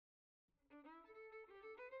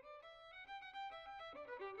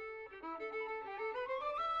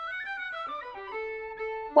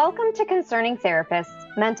Welcome to Concerning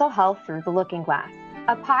Therapists, Mental Health Through the Looking Glass,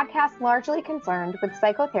 a podcast largely concerned with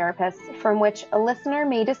psychotherapists from which a listener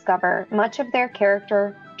may discover much of their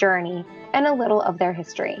character, journey, and a little of their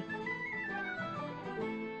history.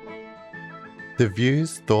 The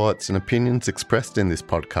views, thoughts, and opinions expressed in this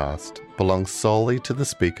podcast belong solely to the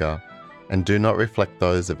speaker and do not reflect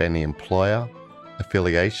those of any employer,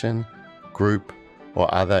 affiliation, group,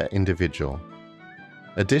 or other individual.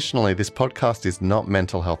 Additionally, this podcast is not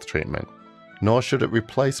mental health treatment, nor should it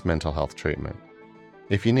replace mental health treatment.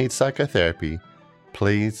 If you need psychotherapy,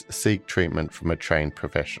 please seek treatment from a trained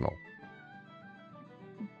professional.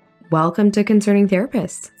 Welcome to Concerning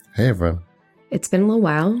Therapists. Hey everyone. It's been a little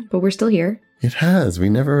while, but we're still here. It has. We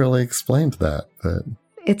never really explained that, but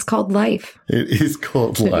it's called life. It is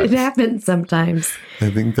called life. It happens sometimes. I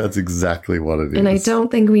think that's exactly what it is. And I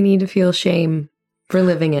don't think we need to feel shame for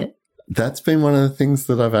living it. That's been one of the things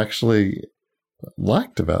that I've actually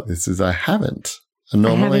liked about this is I haven't.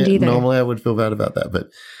 Normally I would feel bad about that,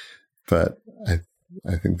 but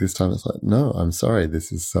I think this time it's like, no, I'm sorry.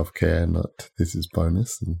 This is self-care, not this is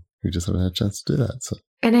bonus, and we just haven't had a chance to do that. So,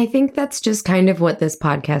 and I think that's just kind of what this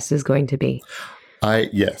podcast is going to be. I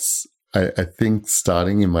think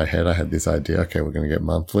starting in my head, I had this idea, okay, we're going to get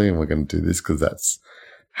monthly and we're going to do this because that's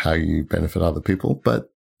how you benefit other people.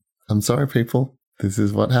 But I'm sorry, people. This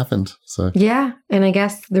is what happened. So yeah. And I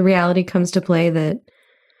guess the reality comes to play that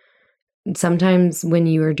sometimes when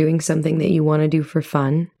you are doing something that you want to do for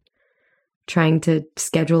fun, trying to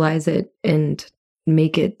scheduleize it and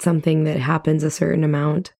make it something that happens a certain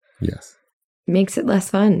amount. Yes. Makes it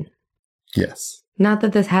less fun. Yes. Not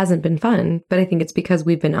that this hasn't been fun, but I think it's because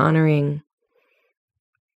we've been honoring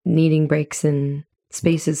needing breaks and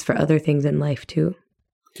spaces for other things in life too.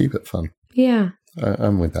 Keep it fun. Yeah.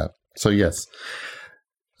 I'm with that. So yes,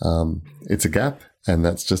 it's a gap, and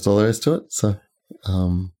that's just all there is to it. So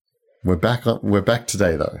we're back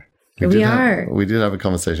today, though. We did have a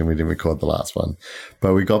conversation. We didn't record the last one,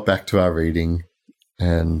 but we got back to our reading,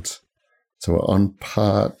 and so we're on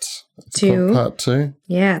part two. Part two.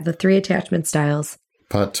 Yeah, the 3 attachment styles.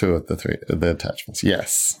 Part 2 of the attachments.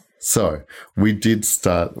 Yes. So we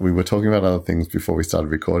were talking about other things before we started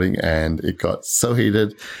recording, and it got so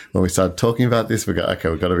heated when we started talking about this. We go,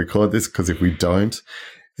 okay, we've got to record this because if we don't,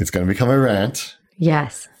 it's going to become a rant.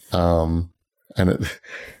 Yes. And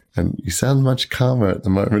you sound much calmer at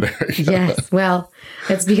the moment, Erica. Yes. Well,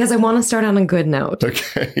 it's because I want to start on a good note.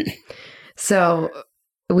 Okay. So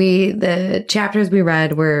the chapters we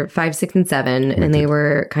read were 5, 6, and 7, and they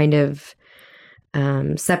were kind of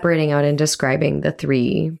separating out and describing the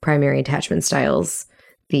 3 primary attachment styles,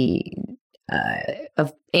 the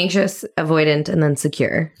of anxious, avoidant, and then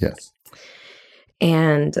secure. Yes.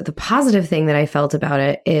 And the positive thing that I felt about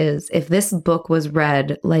it is if this book was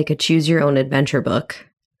read like a choose your own adventure book,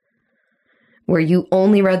 where you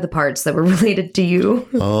only read the parts that were related to you.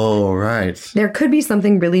 Oh, right. There could be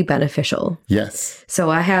something really beneficial. Yes. So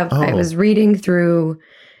I was reading through,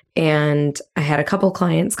 and I had a couple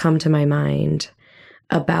clients come to my mind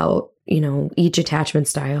about, each attachment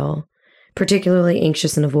style, particularly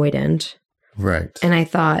anxious and avoidant. Right. And I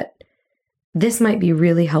thought this might be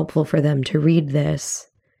really helpful for them to read this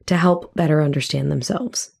to help better understand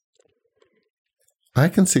themselves. I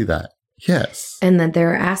can see that. Yes. And that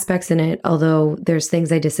there are aspects in it, although there's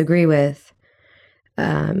things I disagree with,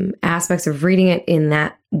 aspects of reading it in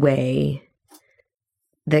that way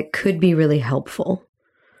that could be really helpful.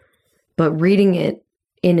 But reading it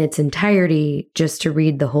in its entirety, just to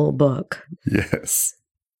read the whole book. Yes.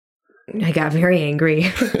 I got very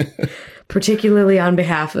angry, particularly on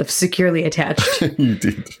behalf of securely attached You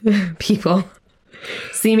did. people,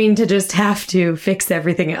 seeming to just have to fix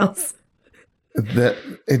everything else.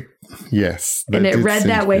 Yes. And it read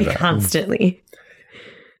that way constantly.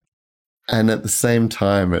 And at the same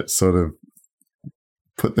time, it sort of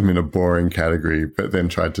put them in a boring category, but then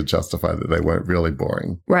tried to justify that they weren't really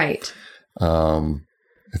boring. Right.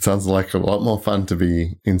 It sounds like a lot more fun to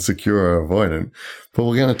be insecure or avoidant, but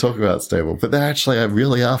we're going to talk about stable. But they actually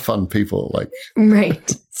really are fun people.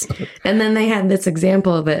 Right. And then they had this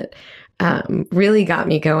example that really got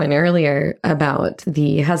me going earlier about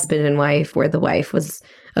the husband and wife, where the wife was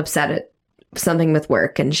upset at something with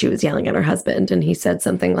work and she was yelling at her husband. And he said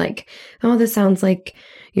something like, oh, this sounds like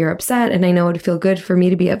you're upset. And I know it'd feel good for me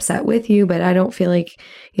to be upset with you, but I don't feel like,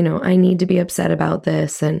 I need to be upset about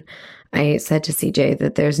this. And I said to CJ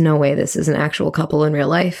that there's no way this is an actual couple in real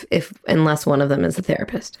life unless one of them is a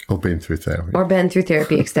therapist. Or been through therapy. Or been through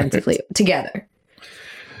therapy extensively together.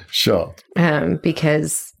 Sure.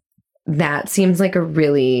 Because that seems like a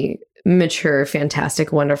really mature,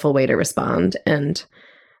 fantastic, wonderful way to respond. And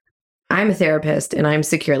I'm a therapist and I'm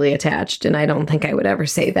securely attached, and I don't think I would ever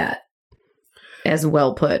say that as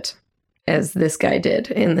well put as this guy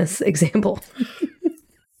did in this example.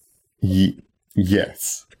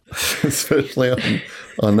 Yes. Especially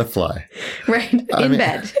on the fly. Right. In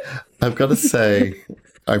bed. I've got to say,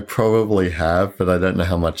 I probably have, but I don't know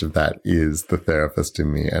how much of that is the therapist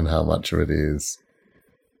in me and how much of it is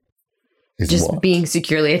just what? Being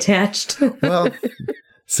securely attached. Well,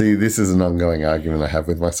 see, this is an ongoing argument I have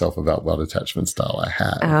with myself about what attachment style I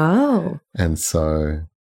have. Oh. And so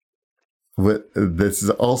this is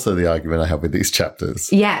also the argument I have with these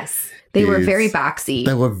chapters. Yes. They were very boxy.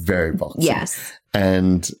 They were very boxy. Yes.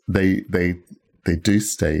 And they do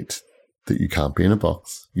state that you can't be in a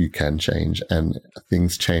box. You can change, and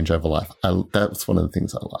things change over life. That's one of the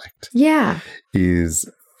things I liked. Yeah. Is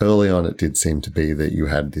early on, it did seem to be that you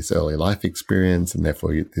had this early life experience, and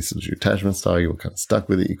therefore this was your attachment style. You were kind of stuck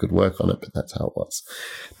with it. You could work on it, but that's how it was.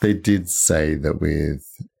 They did say that with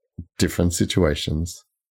different situations,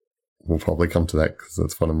 we'll probably come to that because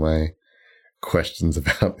that's one of my questions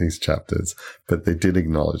about these chapters, but they did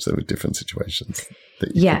acknowledge there were different situations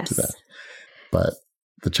that you could do that. But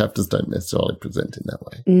the chapters don't necessarily present in that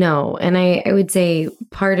way. No, and I would say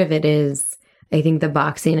part of it is, I think the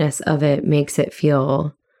boxiness of it makes it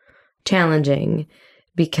feel challenging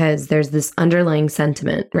because there's this underlying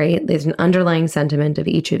sentiment, right? There's an underlying sentiment of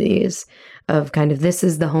each of these of kind of this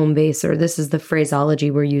is the home base or this is the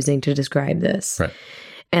phraseology we're using to describe this. Right.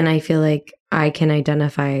 And I feel like I can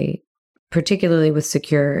identify particularly with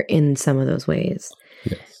secure in some of those ways.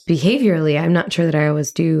 Yes. Behaviorally, I'm not sure that I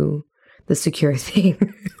always do the secure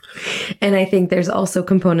thing. And I think there's also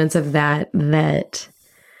components of that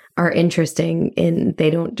are interesting in they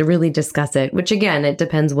don't really discuss it, which again, it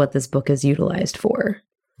depends what this book is utilized for.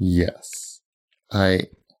 Yes. As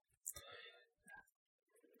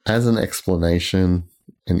an explanation,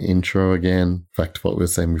 an intro again, back to what we were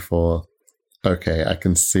saying before, okay, I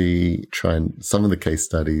can see some of the case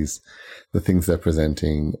studies, the things they're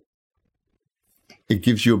presenting, it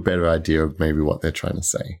gives you a better idea of maybe what they're trying to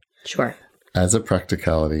say. Sure. As a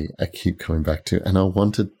practicality, I keep coming back to, and I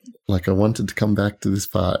wanted to come back to this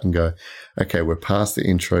part and go, okay, we're past the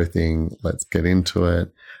intro thing. Let's get into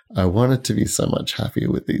it. I wanted to be so much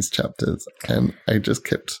happier with these chapters. And I just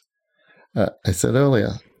kept, I said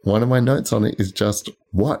earlier, one of my notes on it is just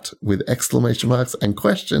what with exclamation marks and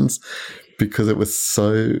questions, because it was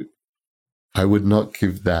so, I would not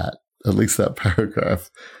give that, at least that paragraph,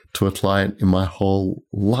 to a client in my whole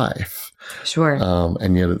life. Sure.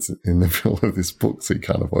 And yet it's in the middle of this book, so you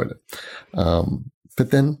can't avoid it.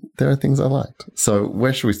 But then there are things I liked. So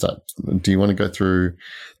where should we start? Do you want to go through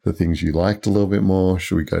the things you liked a little bit more?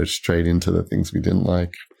 Should we go straight into the things we didn't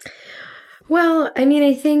like? Well, I mean,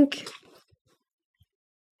 I think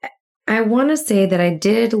I want to say that I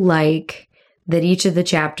did like that each of the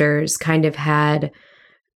chapters kind of had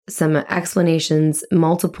some explanations,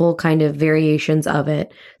 multiple kind of variations of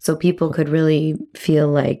it, so people could really feel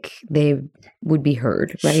like they would be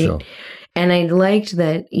heard, right? Sure. And I liked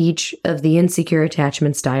that each of the insecure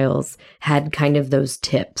attachment styles had kind of those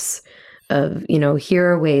tips of,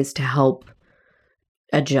 here are ways to help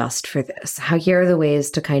adjust for this. Here are the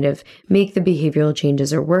ways to kind of make the behavioral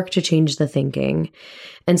changes or work to change the thinking.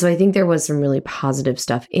 And so I think there was some really positive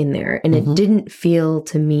stuff in there. And it didn't feel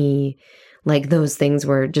to me like those things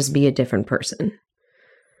were just be a different person.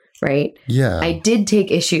 Right? Yeah. I did take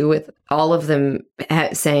issue with all of them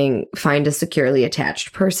saying, find a securely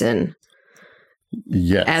attached person.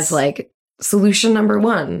 Yes. As like solution number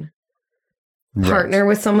one. Right. Partner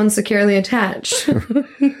with someone securely attached.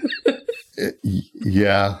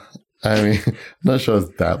 Yeah. I mean, I'm not sure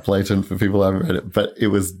it's that blatant for people who haven't read it, but it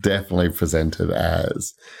was definitely presented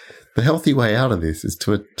as the healthy way out of this is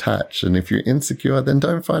to attach. And if you're insecure, then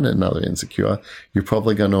don't find another insecure. You're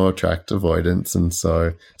probably going to attract avoidance. And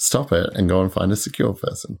so stop it and go and find a secure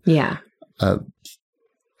person. Yeah.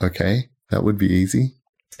 Okay. That would be easy.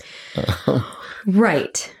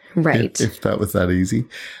 Right. If that was that easy.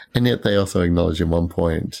 And yet they also acknowledge in one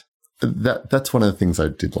point that's one of the things I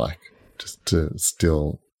did like, just to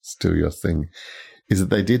still your thing, is that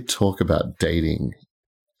they did talk about dating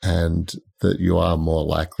and that you are more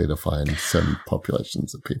likely to find certain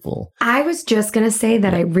populations of people. I was just going to say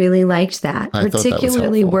that I really liked that,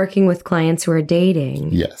 particularly working with clients who are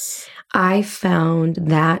dating. Yes. I found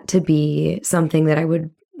that to be something that I would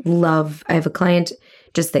love. I have a client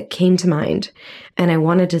just that came to mind, and I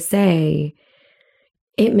wanted to say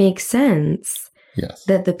it makes sense. Yes.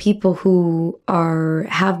 That the people who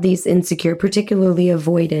have these insecure, particularly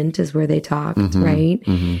avoidant is where they talked, right?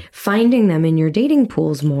 Mm-hmm. Finding them in your dating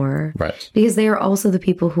pools more. Right. Because they are also the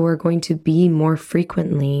people who are going to be more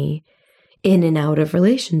frequently in and out of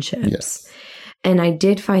relationships. Yes. And I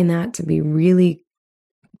did find that to be really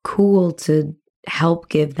cool to help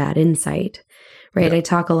give that insight, right? Yeah. I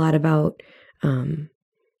talk a lot about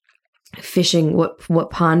fishing. What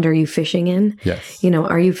pond are you fishing in? Yes.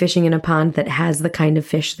 Are you fishing in a pond that has the kind of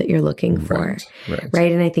fish that you're looking for?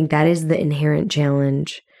 Right. And I think that is the inherent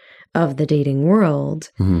challenge of the dating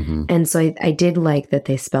world. Mm-hmm. And so I did like that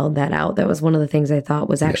they spelled that out. That was one of the things I thought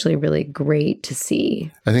was actually really great to see.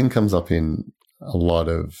 I think it comes up in a lot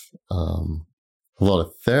of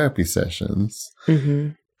therapy sessions, Mm-hmm.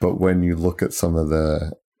 but when you look at some of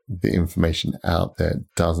the information out there,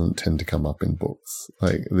 it doesn't tend to come up in books.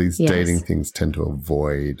 Like these dating things tend to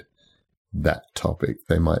avoid that topic.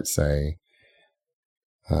 They might say,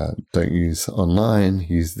 don't use online,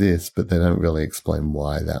 use this, but they don't really explain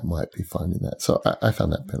why that might be finding that. So I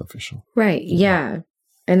found that beneficial. Right. Yeah.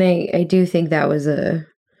 And I do think that was a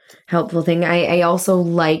helpful thing. I also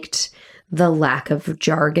liked the lack of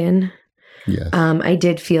jargon. Yes. I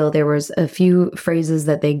did feel there was a few phrases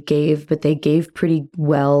that they gave, but they gave pretty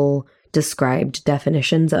well described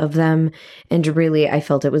definitions of them. And really, I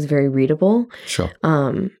felt it was very readable. Sure.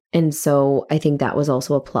 And so I think that was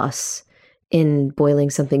also a plus in boiling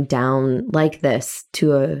something down like this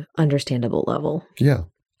to a understandable level. Yeah.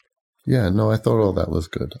 Yeah, no, I thought all that was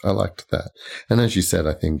good. I liked that. And as you said,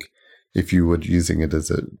 I think if you were using it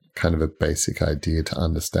as a kind of a basic idea to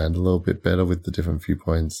understand a little bit better with the different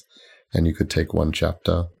viewpoints, and you could take one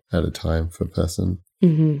chapter at a time for a person,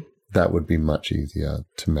 mm-hmm. that would be much easier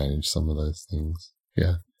to manage some of those things.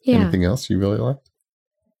 Yeah. Anything else you really liked?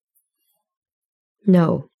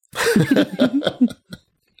 No.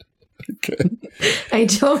 Okay. I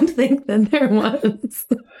don't think that there was.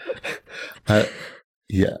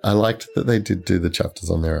 I liked that they did do the chapters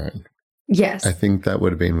on their own. Yes. I think that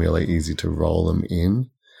would have been really easy to roll them in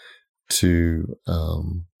to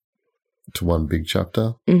one big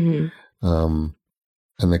chapter. Mm-hmm.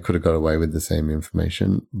 And they could have got away with the same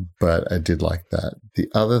information, but I did like that. The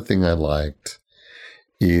other thing I liked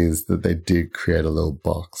is that they did create a little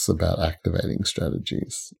box about activating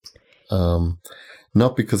strategies.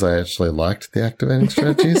 Not because I actually liked the activating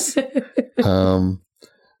strategies,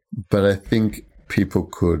 but I think people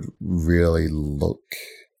could really look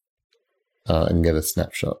and get a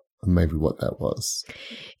snapshot of maybe what that was.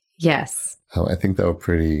 Yes. I think they were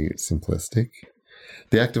pretty simplistic.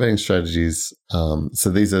 The activating strategies, so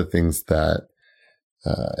these are things that,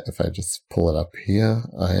 if I just pull it up here,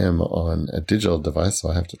 I am on a digital device, so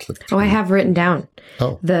I have to click through. I have written down.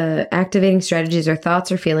 Oh. The activating strategies are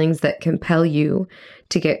thoughts or feelings that compel you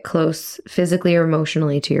to get close physically or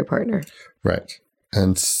emotionally to your partner. Right.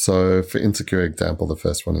 And so for insecure example, the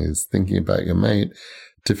first one is thinking about your mate,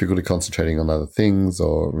 difficulty concentrating on other things,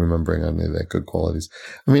 or remembering only their good qualities.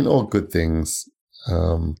 I mean, all good things.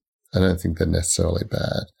 I don't think they're necessarily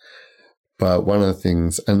bad. But one of the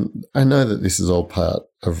things, and I know that this is all part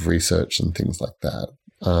of research and things like that,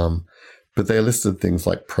 but they listed things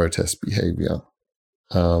like protest behavior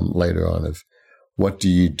later on of what do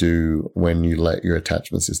you do when you let your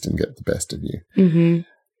attachment system get the best of you? Mm-hmm.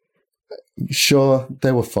 Sure,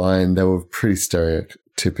 they were fine. They were pretty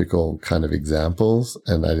stereotypical kind of examples,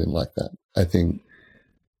 and I didn't like that. I think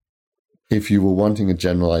if you were wanting a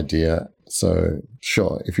general idea, so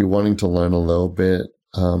sure, if you're wanting to learn a little bit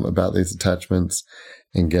about these attachments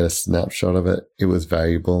and get a snapshot of it, it was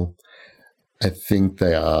valuable. I think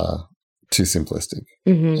they are too simplistic.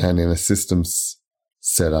 Mm-hmm. And in a systems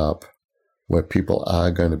set up where people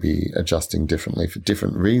are going to be adjusting differently for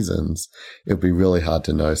different reasons, it'll be really hard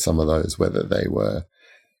to know some of those, whether they were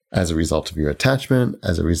as a result of your attachment,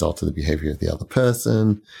 as a result of the behavior of the other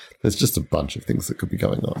person. There's just a bunch of things that could be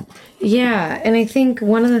going on. Yeah. And I think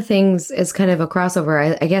one of the things is kind of a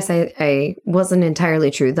crossover. I guess I wasn't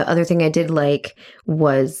entirely true. The other thing I did like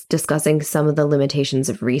was discussing some of the limitations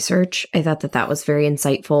of research. I thought that was very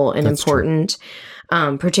insightful and important,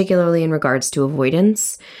 particularly in regards to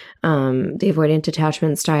avoidance. The avoidant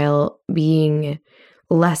attachment style being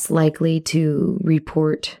less likely to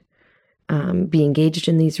report be engaged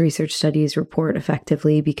in these research studies, report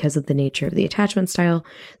effectively because of the nature of the attachment style.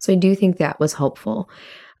 So I do think that was helpful.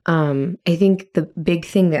 I think the big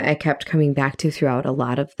thing that I kept coming back to throughout a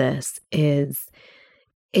lot of this is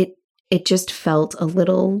it just felt a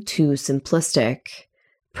little too simplistic,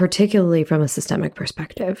 particularly from a systemic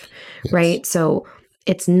perspective, yes. Right? So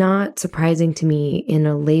it's not surprising to me in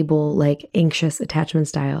a label like anxious attachment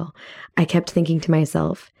style. I kept thinking to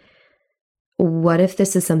myself, what if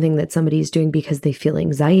this is something that somebody's doing because they feel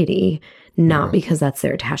anxiety, not because that's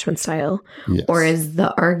their attachment style? Yes. Or is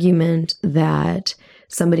the argument that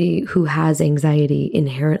somebody who has anxiety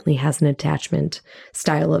inherently has an attachment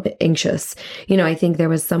style of anxious. I think there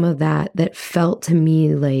was some of that felt to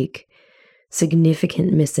me like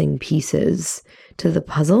significant missing pieces to the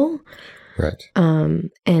puzzle. Right.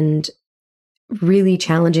 And really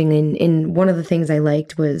challenging. And one of the things I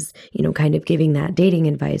liked was, kind of giving that dating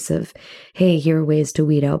advice of, hey, here are ways to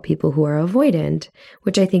weed out people who are avoidant,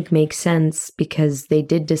 which I think makes sense because they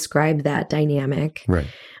did describe that dynamic Right.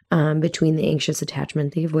 Between the anxious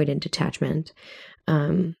attachment, the avoidant attachment.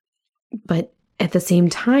 But at the same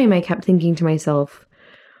time, I kept thinking to myself,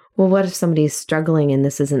 well, what if somebody's struggling and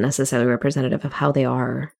this isn't necessarily representative of how they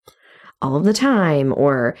are all of the time?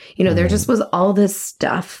 Or, there just was all this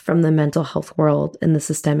stuff from the mental health world and the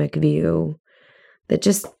systemic view that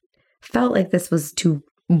just felt like this was too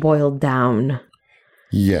boiled down.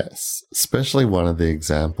 Yes, especially one of the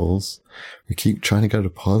examples. We keep trying to go to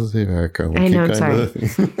positive, Erica. I know, I'm sorry.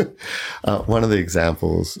 One of the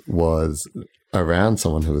examples was around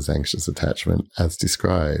someone who was anxious attachment, as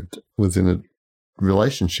described, was in a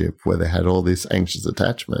relationship where they had all this anxious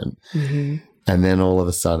attachment. Mm-hmm. And then all of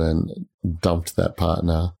a sudden dumped that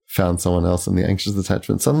partner, found someone else, and the anxious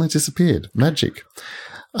attachment suddenly disappeared. Magic.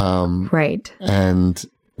 Right. And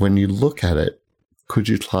when you look at it, could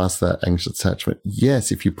you class that anxious attachment?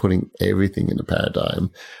 Yes, if you're putting everything in a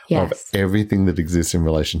paradigm of everything that exists in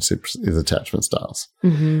relationships is attachment styles.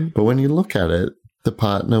 Mm-hmm. But when you look at it, the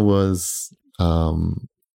partner was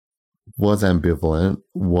ambivalent,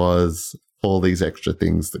 was all these extra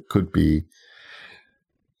things that could be,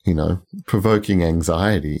 provoking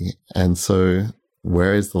anxiety. And so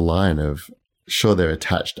where is the line of, sure, they're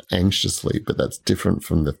attached anxiously, but that's different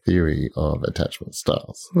from the theory of attachment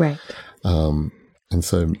styles. Right. And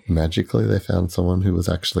so magically they found someone who was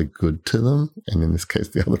actually good to them. And in this case,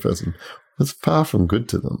 the other person was far from good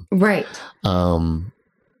to them. Right. And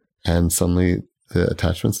suddenly the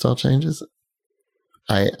attachment style changes.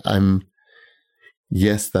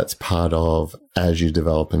 Yes, that's part of, as you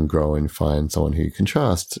develop and grow and find someone who you can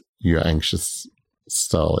trust, your anxious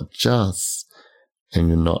style adjusts and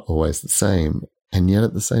you're not always the same. And yet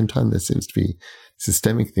at the same time, there seems to be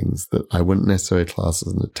systemic things that I wouldn't necessarily class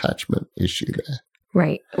as an attachment issue there.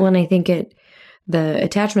 Right. Well, and I think the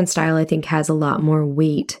attachment style, I think, has a lot more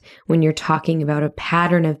weight when you're talking about a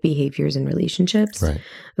pattern of behaviors in relationships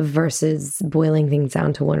versus boiling things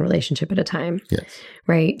down to one relationship at a time. Yes.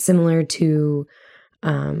 Right. Similar to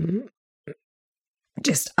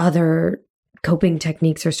just other coping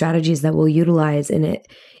techniques or strategies that we'll utilize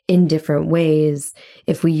in different ways.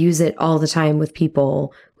 If we use it all the time with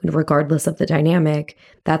people, regardless of the dynamic,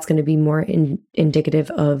 that's going to be more indicative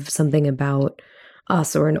of something about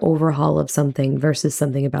us or an overhaul of something versus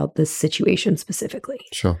something about this situation specifically.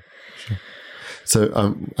 Sure.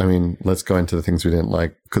 So, let's go into the things we didn't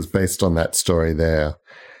like, because based on that story there,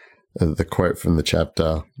 the quote from the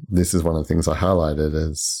chapter, this is one of the things I highlighted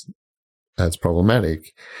as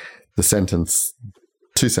problematic.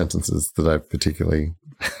 Two sentences that I particularly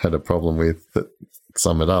had a problem with that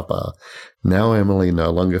sum it up are, now Emily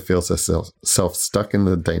no longer feels herself stuck in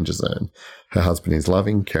the danger zone. Her husband is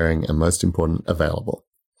loving, caring, and most important, available.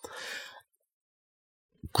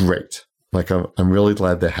 Great. I'm really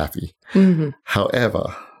glad they're happy. Mm-hmm.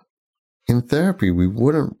 However, in therapy, we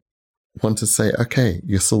wouldn't want to say, okay,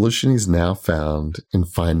 your solution is now found in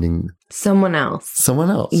finding someone else.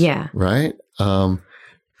 Yeah. Right?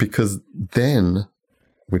 Because then,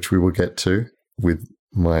 which we will get to with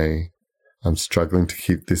I'm struggling to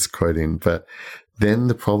keep this quote in, but then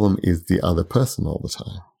the problem is the other person all the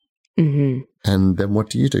time. Mm-hmm. And then what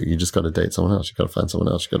do? You just got to date someone else. You got to find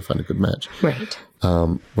someone else. You got to find a good match. Right.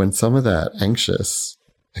 When some of that anxious,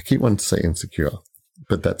 I keep wanting to say insecure,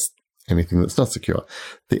 but that's anything that's not secure.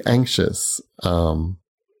 The anxious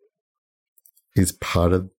is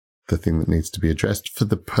part of the thing that needs to be addressed for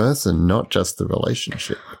the person, not just the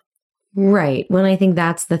relationship. Right. Well, I think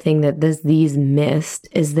that's the thing that these missed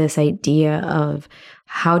is this idea of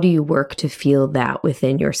how do you work to feel that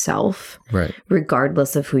within yourself, right,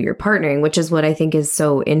 regardless of who you're partnering, which is what I think is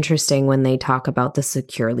so interesting when they talk about the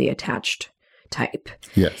securely attached type.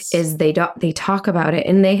 Yes. Is they talk about it,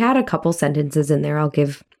 and they had a couple sentences in there, I'll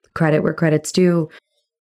give credit where credit's due,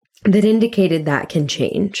 that indicated that can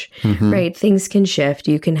change, mm-hmm. right? Things can shift.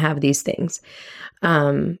 You can have these things.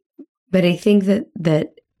 But I think that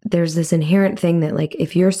there's this inherent thing that, like,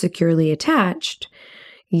 if you're securely attached,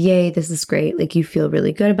 yay, this is great. Like, you feel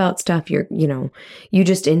really good about stuff. You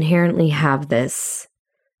just inherently have this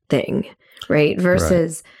thing, right?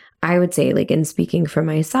 Versus, I would say, like, in speaking for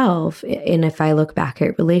myself, and if I look back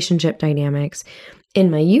at relationship dynamics, in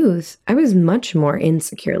my youth, I was much more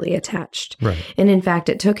insecurely attached. Right. And in fact,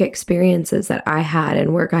 it took experiences that I had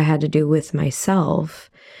and work I had to do with myself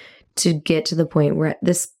to get to the point where at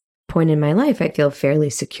this point in my life, I feel fairly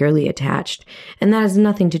securely attached. And that has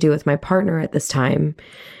nothing to do with my partner at this time.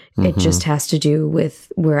 It just has to do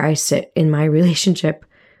with where I sit in my relationship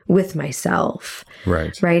with myself.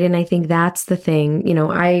 Right. Right. And I think that's the thing. You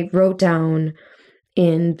know, I wrote down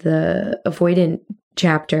in the avoidant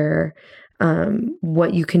chapter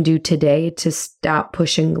what you can do today to stop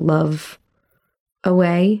pushing love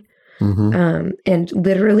away. And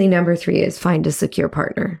literally number 3 is find a secure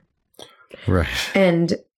partner. Right.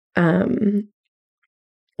 And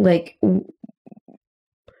like,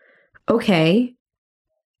 okay,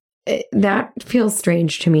 that feels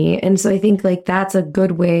strange to me. And so I think like that's a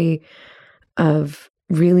good way of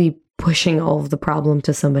really pushing all of the problem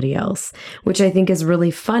to somebody else, which I think is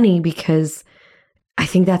really funny because I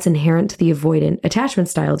think that's inherent to the avoidant attachment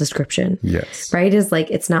style description. Yes. Right? Is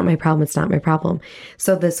like, it's not my problem. It's not my problem.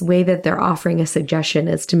 So this way that they're offering a suggestion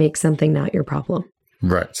is to make something not your problem.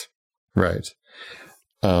 Right. Right.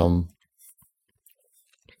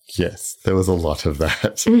 Yes, there was a lot of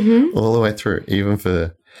that all the way through, even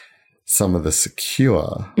for some of the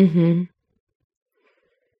secure.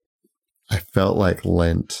 I felt like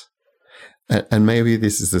Lent, and maybe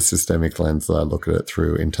this is the systemic lens that I look at it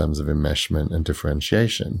through in terms of enmeshment and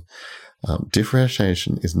differentiation.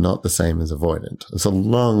 Differentiation is not the same as avoidant. It's a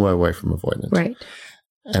long way away from avoidant. Right.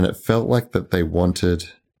 And it felt like that they wanted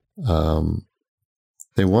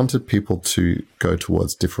people to go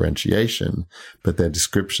towards differentiation, but their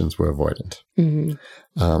descriptions were avoidant.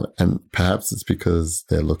 And perhaps it's because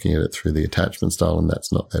they're looking at it through the attachment style and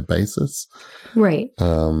that's not their basis. Right.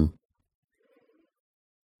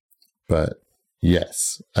 But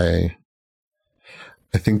yes, I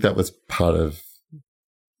think that was part of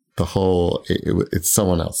the whole, it's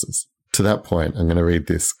someone else's. To that point, I'm going to read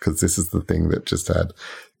this because this is the thing that just had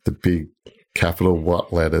the big capital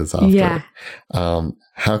what letters after it.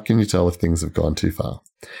 How can you tell if things have gone too far?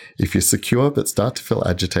 If you're secure but start to feel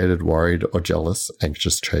agitated, worried, or jealous,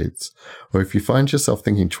 anxious traits, or if you find yourself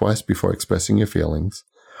thinking twice before expressing your feelings,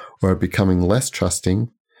 or are becoming less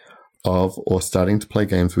trusting of or starting to play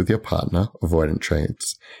games with your partner, avoidant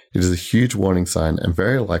traits, it is a huge warning sign and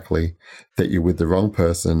very likely that you're with the wrong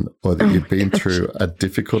person or that you've been through a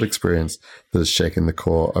difficult experience that has shaken the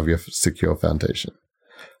core of your secure foundation.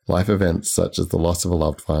 Life events such as the loss of a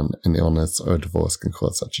loved one, an illness, or a divorce can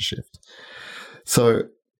cause such a shift. So,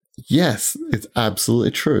 yes, it's absolutely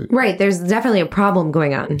true. Right. There's definitely a problem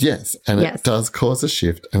going on. Yes. And it does cause a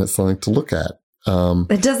shift, and it's something to look at.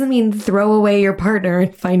 That doesn't mean throw away your partner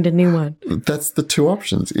and find a new one. That's the two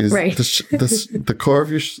options. Is right. the core of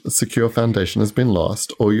your secure foundation has been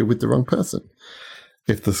lost, or you're with the wrong person.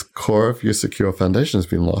 If the core of your secure foundation has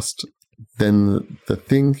been lost, then the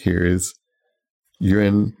thing here is you're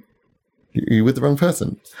with the wrong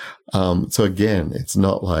person. So again, it's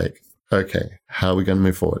not like, okay, how are we going to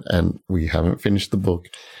move forward? And we haven't finished the book.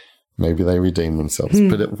 Maybe they redeem themselves,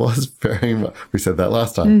 but it was very much, we said that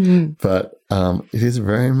last time, but it is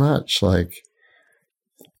very much like,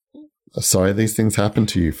 sorry, these things happen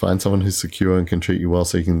to you. Find someone who's secure and can treat you well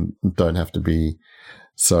so you don't have to be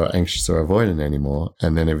so anxious or avoidant anymore,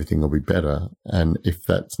 and then everything will be better. And if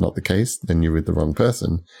that's not the case, then you're with the wrong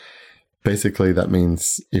person. Basically, that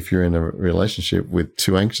means if you're in a relationship with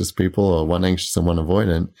two anxious people or one anxious and one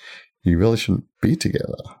avoidant, you really shouldn't be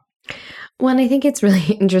together. Well, and I think it's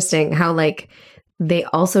really interesting how, like, they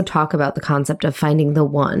also talk about the concept of finding the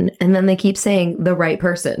one, and then they keep saying the right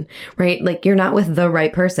person, right? Like, you're not with the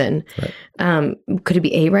right person. Right. Could it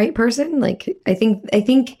be a right person? Like, I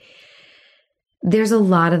think there's a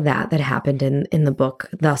lot of that happened in the book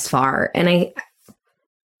thus far. And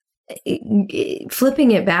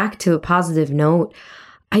flipping it back to a positive note,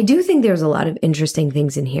 I do think there's a lot of interesting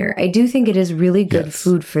things in here. I do think it is really good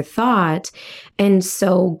food for thought. And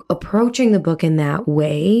so approaching the book in that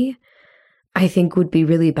way, I think would be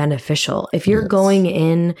really beneficial. If you're going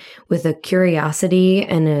in with a curiosity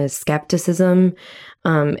and a skepticism,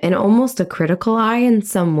 and almost a critical eye in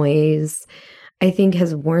some ways, I think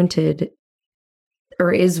is warranted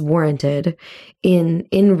in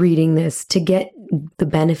reading this to get the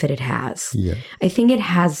benefit it has. Yeah. I think it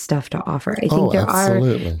has stuff to offer. I think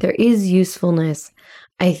there is usefulness.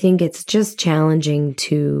 I think it's just challenging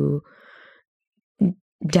to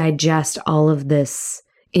digest all of this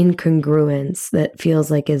incongruence that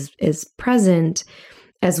feels like is present,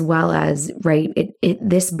 as well as, right,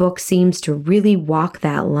 this book seems to really walk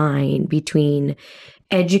that line between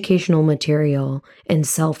educational material and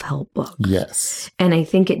self-help books. Yes. And I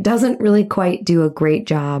think it doesn't really quite do a great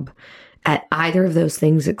job at either of those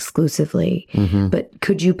things exclusively, but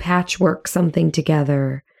could you patchwork something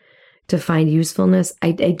together to find usefulness?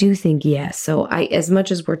 I do think yes. So as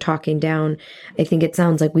much as we're talking down, I think it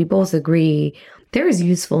sounds like we both agree there is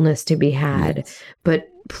usefulness to be had. Yes. But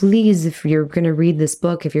please, if you're going to read this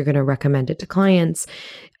book, if you're going to recommend it to clients,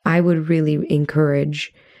 I would really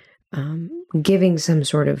encourage giving some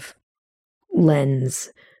sort of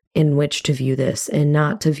lens in which to view this, and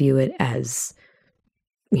not to view it as,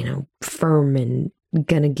 firm and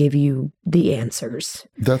going to give you the answers.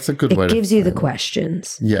 That's a good way to It gives you the frame it.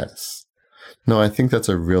 questions. Yes. No, I think that's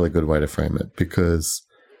a really good way to frame it, because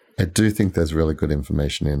I do think there's really good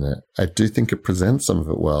information in it. I do think it presents some of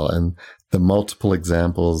it well, and the multiple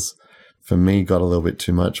examples for me got a little bit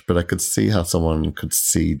too much, but I could see how someone could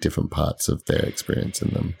see different parts of their experience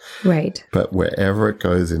in them. Right. But wherever it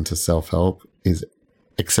goes into self-help is,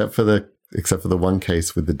 except for the one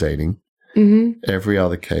case with the dating, every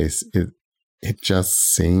other case, it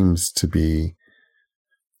just seems to be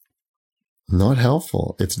not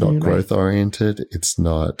helpful. It's not growth oriented. It's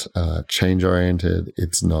not change oriented.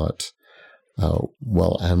 It's not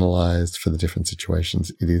well analyzed for the different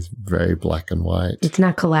situations. It is very black and white. It's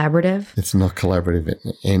not collaborative. It's not collaborative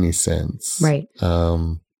in any sense. Right.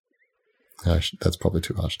 That's probably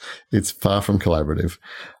too harsh. It's far from collaborative.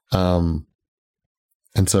 And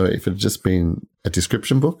so if it had just been a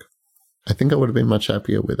description book, I think I would have been much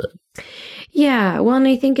happier with it. Yeah. Well, and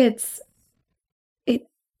I think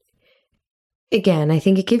again, I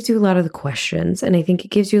think it gives you a lot of the questions, and I think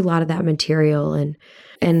it gives you a lot of that material, and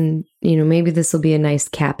maybe this will be a nice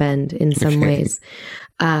cap end in some ways.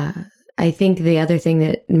 I think the other thing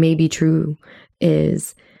that may be true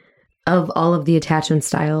is, of all of the attachment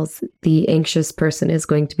styles, the anxious person is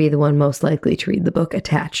going to be the one most likely to read the book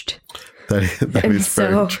attached. That is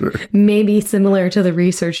very true. Maybe similar to the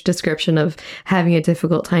research description of having a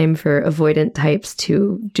difficult time for avoidant types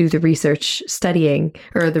to do the research studying,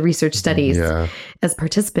 or the research studies as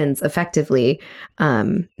participants effectively.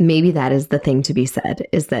 Maybe that is the thing to be said,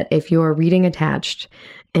 is that if you're reading attached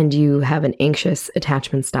and you have an anxious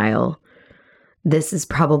attachment style, this is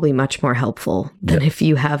probably much more helpful than if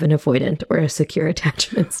you have an avoidant or a secure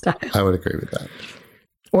attachment style. I would agree with that.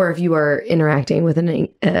 Or if you are interacting with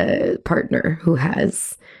a partner who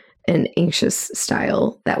has an anxious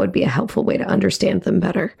style, that would be a helpful way to understand them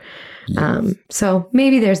better. Yes. So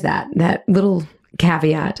maybe there's that little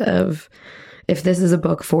caveat of, if this is a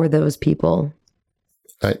book for those people,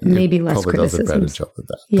 maybe less criticism. Does a better job of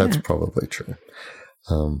that. Yeah. That's probably true.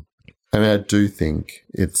 I do think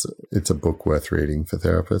it's a book worth reading for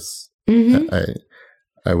therapists.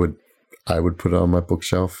 I would put it on my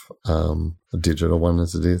bookshelf, a digital one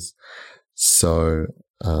as it is. So,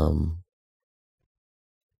 I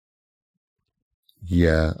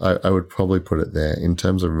would probably put it there. In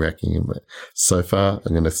terms of ranking it, so far,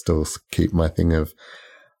 I'm going to still keep my thing of,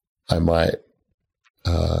 I might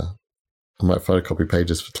photocopy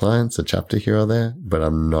pages for clients, a chapter here or there, but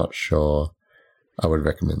I'm not sure I would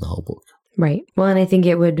recommend the whole book. Right. Well, and I think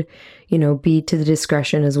it would, be to the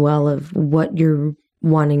discretion as well of what you're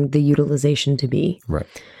wanting the utilization to be. Right.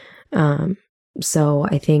 So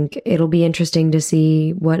I think it'll be interesting to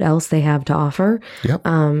see what else they have to offer. Yep.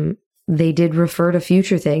 They did refer to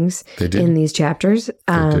future things in these chapters.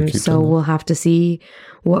 So we'll have to see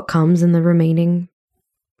what comes in the remaining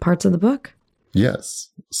parts of the book. Yes.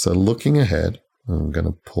 So looking ahead, I'm going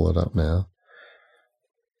to pull it up now.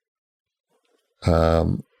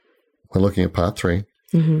 We're looking at part 3,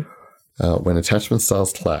 when attachment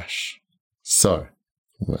styles clash. So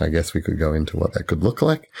I guess we could go into what that could look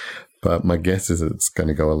like, but my guess is it's going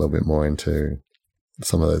to go a little bit more into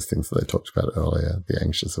some of those things that I talked about earlier, the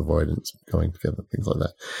anxious avoidance, going together, things like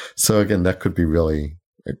that. So again, that could be really,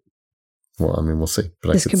 we'll see.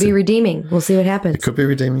 But this could be redeeming. We'll see what happens. It could be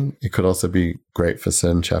redeeming. It could also be great for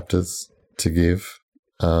certain chapters to give.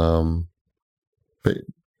 But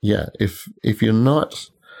yeah, if you're not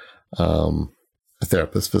a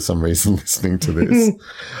therapist for some reason listening to this,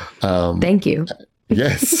 thank you.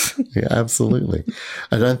 Yes, yeah, absolutely.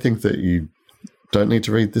 I don't think that you don't need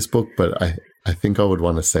to read this book, but I think I would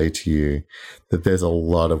want to say to you that there's a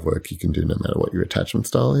lot of work you can do no matter what your attachment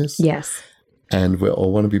style is. Yes. And we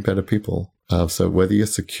all want to be better people. So whether you're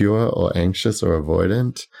secure or anxious or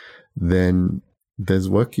avoidant, then there's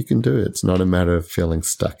work you can do. It's not a matter of feeling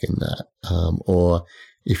stuck in that. Or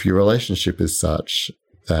if your relationship is such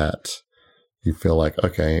that you feel like,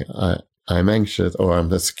 okay, I'm anxious, or I'm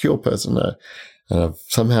a secure person, and I've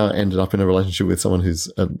somehow ended up in a relationship with someone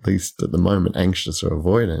who's, at least at the moment, anxious or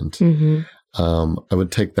avoidant, I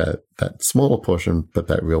would take that smaller portion, but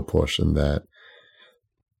that real portion that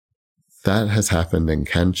that has happened and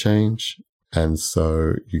can change. And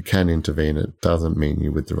so you can intervene. It doesn't mean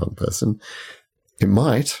you're with the wrong person. It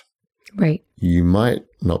might. Right. You might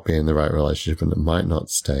not be in the right relationship and it might not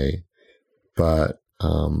stay. But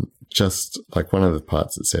just like one of the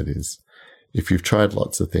parts it said is, if you've tried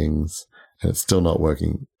lots of things and it's still not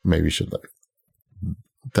working, maybe you should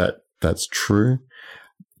leave. That's true,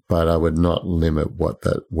 but I would not limit what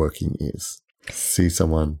that working is. See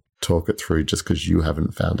someone, talk it through. Just because you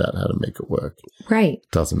haven't found out how to make it work, right,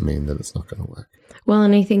 doesn't mean that it's not going to work. Well,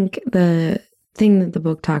 and I think the thing that the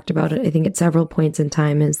book talked about, I think at several points in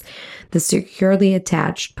time, is the securely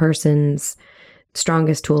attached person's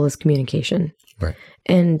strongest tool is communication. Right.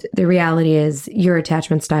 And the reality is your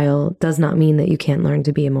attachment style does not mean that you can't learn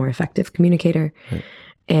to be a more effective communicator. Right.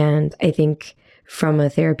 And I think from a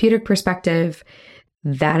therapeutic perspective,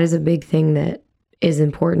 that is a big thing that is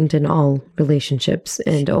important in all relationships,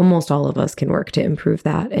 and almost all of us can work to improve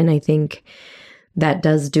that. And I think that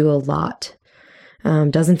does do a lot.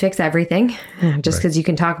 Doesn't fix everything. Just because you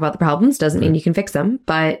can talk about the problems doesn't mean you can fix them.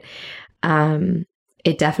 But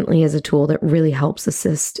it definitely is a tool that really helps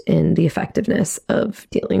assist in the effectiveness of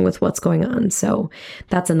dealing with what's going on. So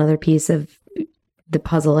that's another piece of the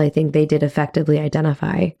puzzle I think they did effectively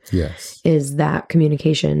identify. Yes. Is that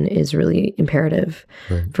communication is really imperative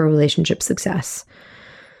for relationship success.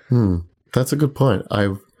 That's a good point.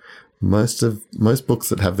 Most books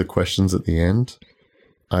that have the questions at the end,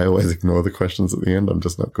 I always ignore the questions at the end. I'm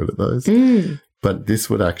just not good at those. But this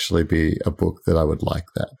would actually be a book that I would like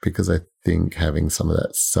that, because I think having some of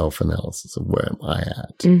that self-analysis of where am I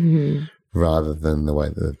at, rather than the way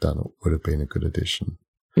that they've done it, would have been a good addition.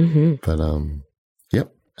 But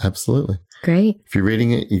yep, absolutely. Great. If you're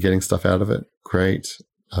reading it, you're getting stuff out of it, great.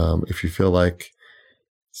 If you feel like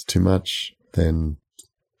it's too much, then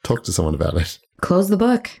talk to someone about it. Close the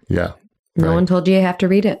book. Yeah. No one told you you have to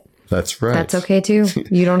read it. That's right. That's okay too.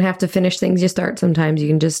 You don't have to finish things you start. Sometimes you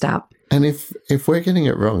can just stop. And if we're getting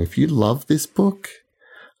it wrong, if you love this book,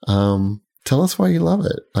 tell us why you love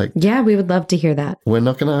it. Like, yeah, we would love to hear that. We're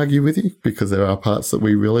not going to argue with you, because there are parts that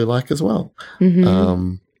we really like as well.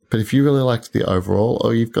 But if you really liked the overall,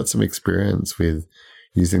 or you've got some experience with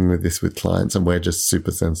using this with clients and we're just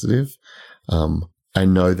super sensitive, I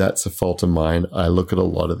know that's a fault of mine. I look at a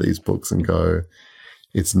lot of these books and go,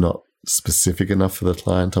 it's not specific enough for the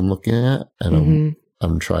client I'm looking at, and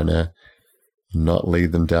I'm trying to not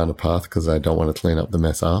lead them down a path because I don't want to clean up the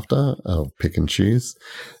mess after. I'll pick and choose.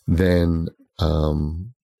 Then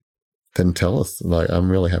tell us. Like, I'm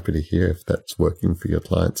really happy to hear if that's working for your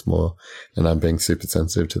clients more, and I'm being super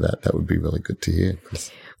sensitive to that. That would be really good to hear.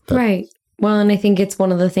 Right. Well, and I think it's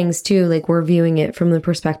one of the things too, like we're viewing it from the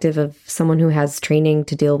perspective of someone who has training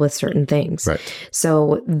to deal with certain things. Right.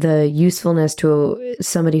 So the usefulness to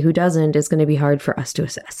somebody who doesn't is going to be hard for us to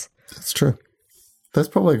assess. That's true. That's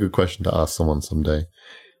probably a good question to ask someone someday,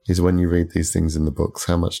 is when you read these things in the books,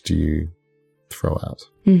 how much do you throw out?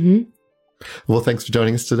 Well, thanks for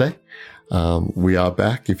joining us today. We are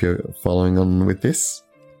back if you're following on with this.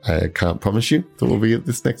 I can't promise you that we'll be at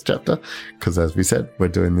this next chapter, because as we said, we're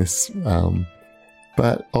doing this.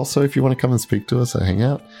 But also, if you want to come and speak to us or hang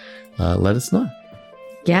out, let us know.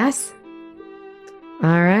 Yes.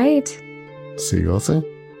 All right. See you all soon.